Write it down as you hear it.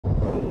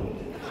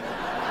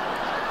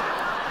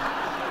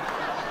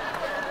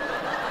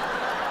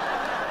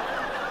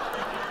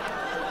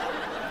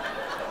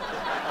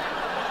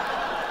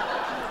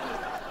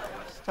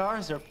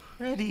Stars are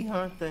pretty,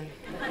 aren't they?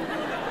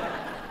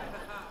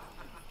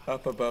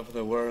 Up above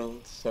the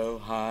world so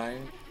high,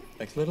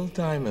 like little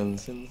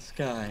diamonds in the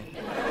sky.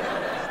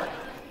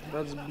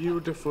 That's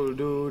beautiful,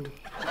 dude.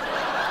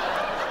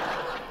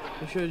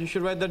 You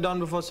should write that down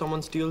before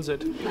someone steals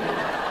it.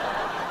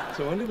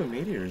 So when do the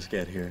meteors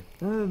get here?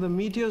 The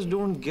meteors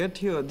don't get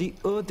here. The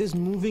Earth is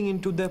moving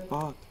into their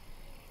path.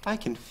 I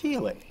can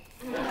feel it.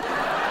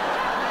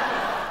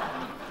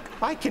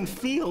 I can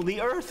feel the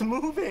Earth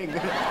moving.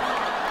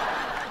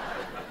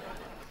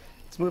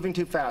 It's moving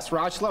too fast.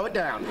 Raj, slow it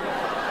down.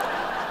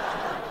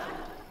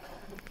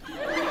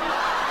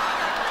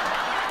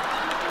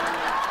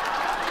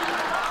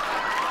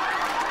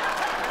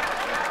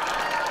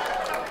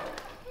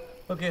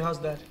 Okay, how's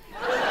that?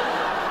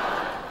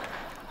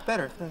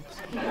 Better, thanks.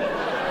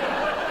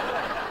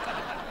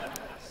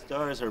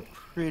 Stars are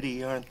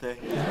pretty, aren't they?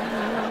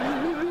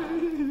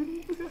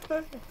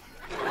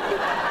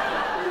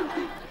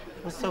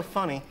 What's so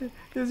funny?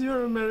 Is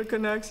your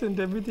American accent.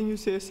 Everything you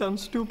say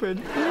sounds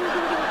stupid.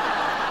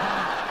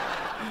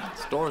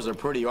 Stars are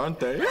pretty, aren't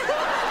they?